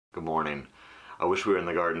Good morning. I wish we were in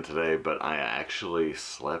the garden today, but I actually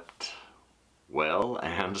slept well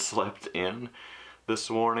and slept in this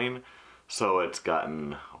morning, so it's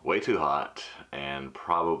gotten way too hot and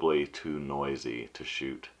probably too noisy to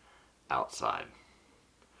shoot outside.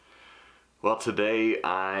 Well, today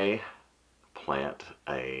I plant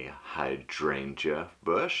a hydrangea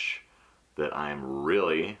bush that I'm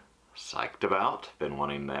really psyched about. Been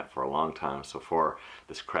wanting that for a long time. So for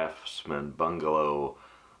this craftsman bungalow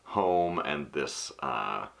home and this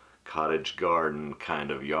cottage garden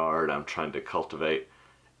kind of yard I'm trying to cultivate,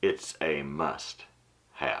 it's a must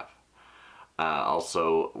have.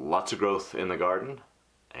 Also, lots of growth in the garden,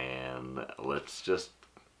 and let's just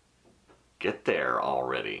get there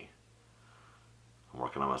already. I'm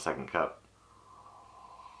working on my second cup.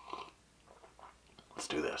 Let's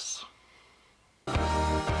do this.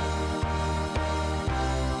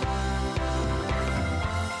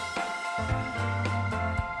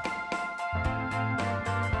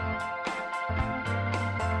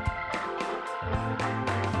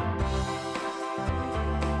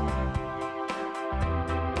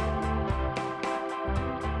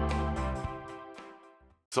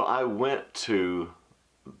 So I went to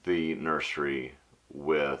the nursery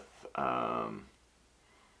with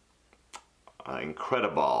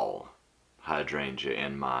Incredible hydrangea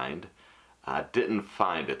in mind. I didn't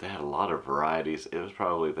find it. They had a lot of varieties. It was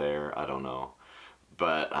probably there, I don't know.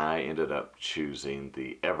 But I ended up choosing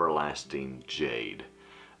the Everlasting Jade.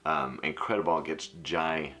 Incredible gets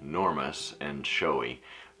ginormous and showy,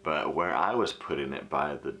 but where I was putting it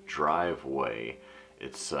by the driveway,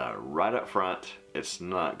 it's right up front. It's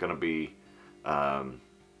not going to be,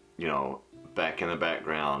 you know, back in the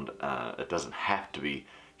background. It doesn't have to be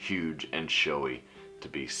huge and showy to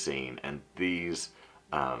be seen. And these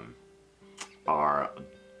are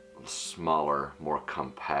smaller, more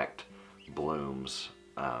compact blooms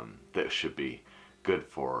that should be good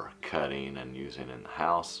for cutting and using in the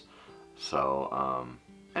house. So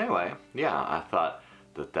anyway, yeah, I thought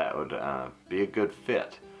that that would be a good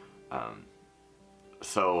fit.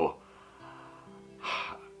 So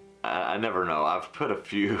I never know. I've put a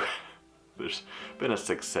few, there's been a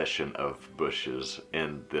succession of bushes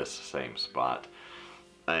in this same spot,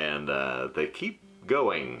 and they keep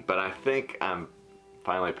going, but I think I'm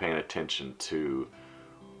finally paying attention to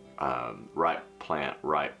right plant,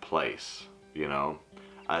 right place, you know.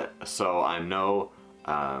 So I know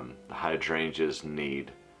the hydrangeas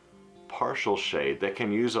need partial shade. They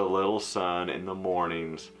can use a little sun in the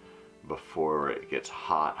mornings before it gets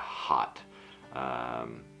hot.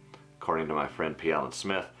 According to my friend P. Allen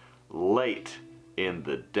Smith, late in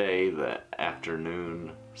the day, the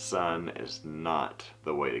afternoon sun is not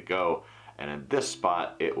the way to go, and in this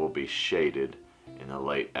spot it will be shaded in the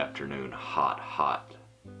late afternoon hot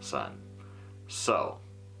sun. So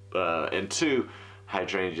and two,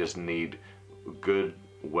 hydrangeas need good,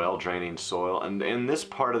 well draining soil, and in this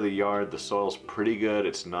part of the yard the soil's pretty good.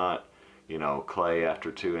 It's not, you know, clay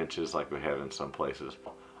after 2 inches like we have in some places.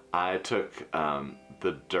 I took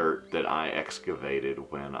the dirt that I excavated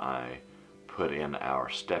when I put in our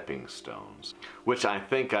stepping stones, which I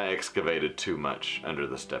think I excavated too much under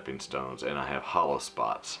the stepping stones, and I have hollow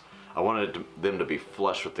spots. I wanted them to be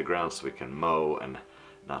flush with the ground so we can mow and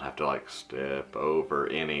not have to like step over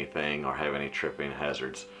anything or have any tripping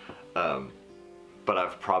hazards. But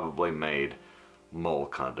I've probably made mole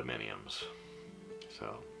condominiums.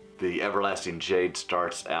 So the Everlasting Jade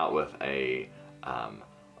starts out with a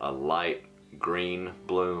light green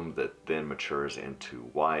bloom that then matures into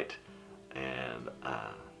white, and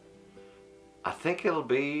I think it'll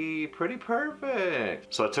be pretty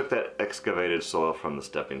perfect. So I took that excavated soil from the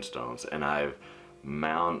stepping stones and I've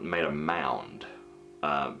made a mound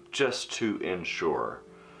just to ensure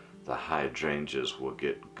the hydrangeas will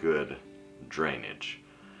get good drainage.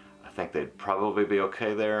 I think they'd probably be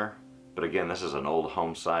okay there, but again, this is an old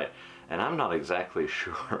home site and I'm not exactly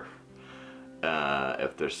sure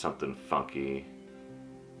if there's something funky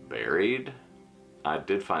buried. I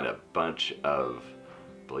did find a bunch of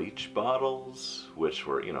bleach bottles, which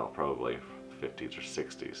were, you know, probably 50s or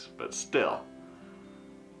 60s, but still,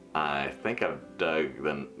 I think I've dug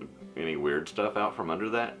any weird stuff out from under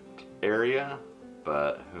that area,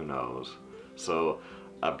 but who knows. So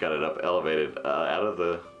I've got it up elevated out of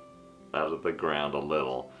the ground a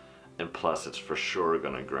little, and plus it's for sure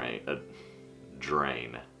gonna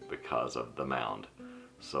drain because of the mound.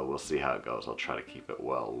 So we'll see how it goes. I'll try to keep it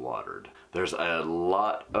well watered. There's a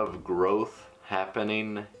lot of growth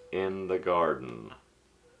happening in the garden.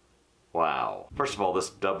 Wow. First of all,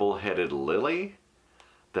 this double-headed lily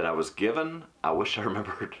that I was given, I wish I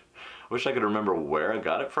remembered Wish I could remember where I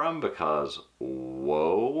got it from, because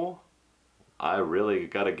whoa, I really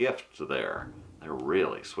got a gift there. They're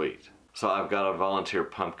really sweet. So I've got a volunteer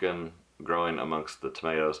pumpkin growing amongst the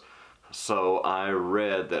tomatoes. So I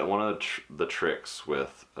read that one of the tricks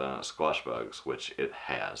with squash bugs, which it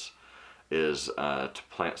has, is to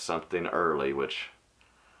plant something early, which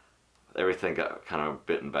everything got kind of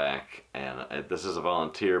bitten back, and this is a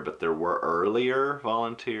volunteer, but there were earlier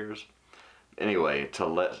volunteers. Anyway, to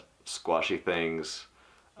let squashy things,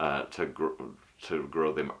 to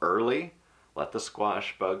grow them early, let the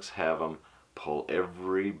squash bugs have them, pull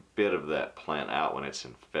every bit of that plant out when it's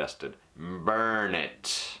infested, burn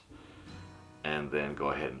it, and then go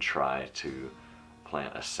ahead and try to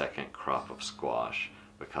plant a second crop of squash,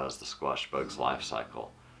 because the squash bug's life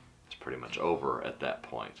cycle is pretty much over at that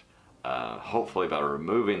point. Hopefully by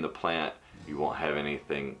removing the plant, you won't have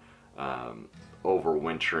anything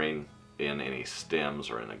overwintering in any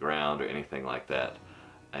stems or in the ground or anything like that.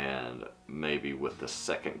 And maybe with the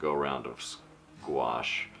second go round of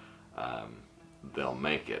squash, they'll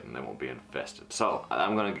make it and they won't be infested. So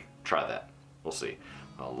I'm gonna try that. We'll see.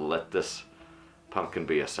 I'll let this pumpkin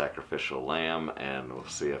be a sacrificial lamb, and we'll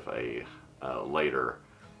see if a later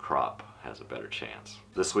crop has a better chance.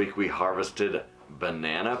 This week we harvested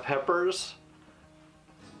banana peppers.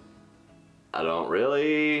 I don't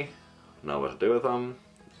really know what to do with them.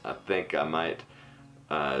 I think I might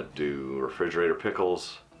do refrigerator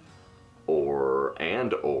pickles, or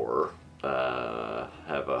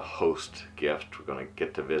have a host gift. We're going to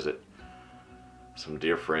get to visit some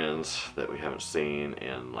dear friends that we haven't seen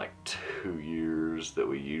in like 2 years, that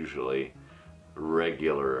we usually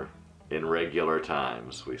in regular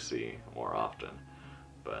times we see more often.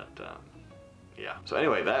 But yeah, so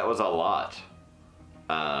anyway, that was a lot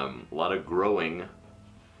of growing,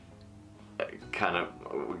 kind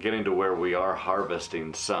of getting to where we are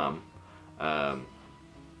harvesting some. Our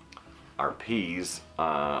peas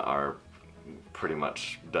are pretty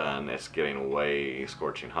much done. It's getting way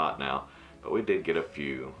scorching hot now, but we did get a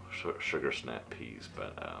few sugar snap peas.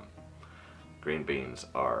 But green beans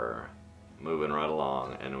are moving right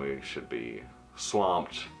along, and we should be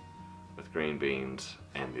swamped with green beans,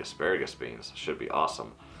 and the asparagus beans should be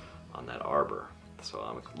awesome on that arbor. So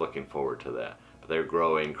I'm looking forward to that. But they're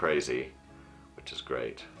growing crazy, which is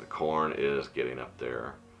great. The corn is getting up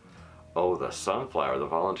there. Oh, the sunflower, the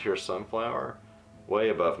volunteer sunflower, way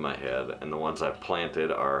above my head, and the ones I've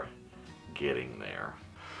planted are getting there.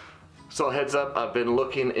 So heads up, I've been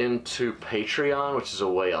looking into Patreon, which is a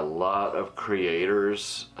way a lot of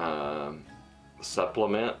creators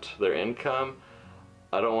supplement their income.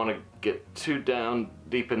 I don't want to get too down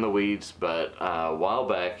deep in the weeds, but a while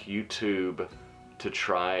back, YouTube, to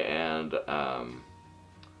try and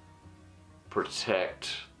protect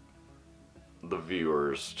the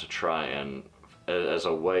viewers, to try and, as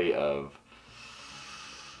a way of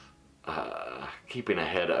keeping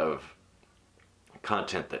ahead of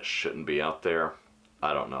content that shouldn't be out there.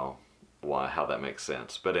 I don't know how that makes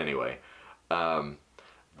sense, but anyway,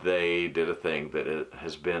 they did a thing that it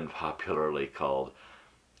has been popularly called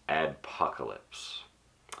adpocalypse.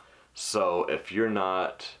 So if you're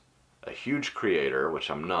not a huge creator, which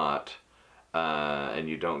I'm not, and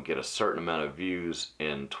you don't get a certain amount of views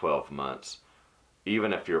in 12 months,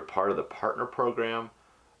 even if you're part of the partner program,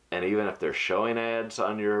 and even if they're showing ads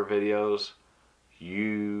on your videos,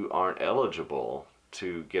 you aren't eligible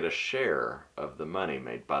to get a share of the money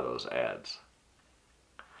made by those ads.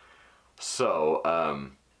 So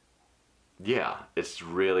yeah, it's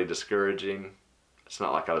really discouraging. It's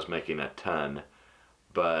not like I was making a ton,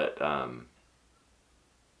 but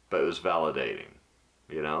it was validating,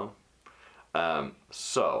 you know?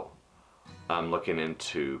 So I'm looking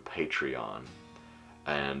into Patreon,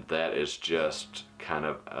 and that is just kind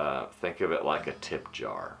of, think of it like a tip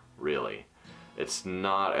jar, really. It's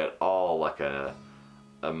not at all like a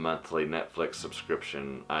monthly Netflix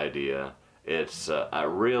subscription idea. It's, I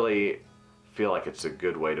really feel like it's a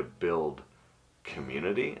good way to build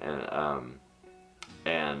community, and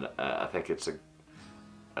I think it's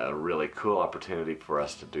a really cool opportunity for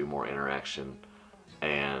us to do more interaction,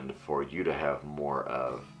 and for you to have more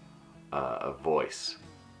of a voice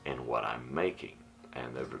in what I'm making.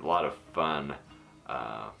 And there's a lot of fun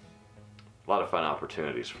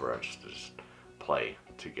opportunities for us to just play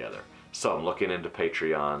together. So I'm looking into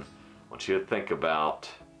Patreon. I want you to think about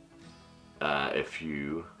if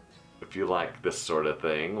you like this sort of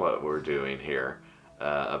thing, what we're doing here,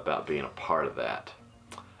 about being a part of that.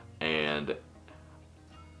 And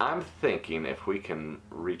I'm thinking if we can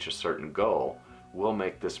reach a certain goal, we'll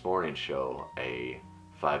make this morning show a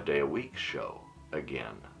 5-day-a-week show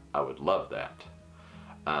again. I would love that.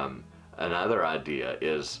 Another idea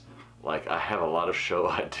is, like, I have a lot of show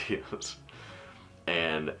ideas,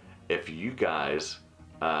 and if you guys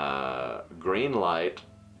green light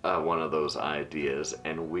one of those ideas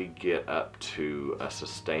and we get up to a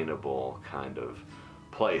sustainable kind of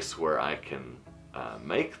place where I can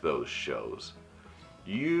make those shows,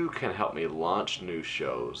 you can help me launch new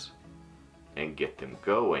shows and get them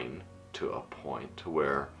going to a point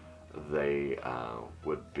where they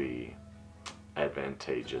would be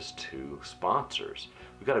advantageous to sponsors.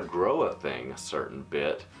 We've got to grow a thing a certain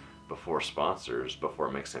bit before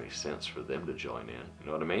it makes any sense for them to join in. You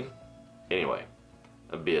know what I mean? Anyway,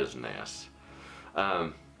 a business.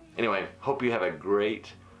 Anyway, hope you have a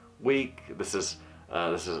great week. This is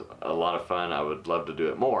a lot of fun. I would love to do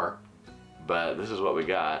it more, but this is what we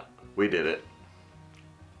got. We did it.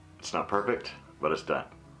 It's not perfect, but it's done.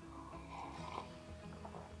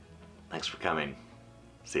 Thanks for coming.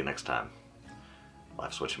 See you next time.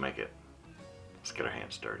 Life's what you make it. Let's get our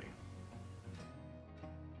hands dirty.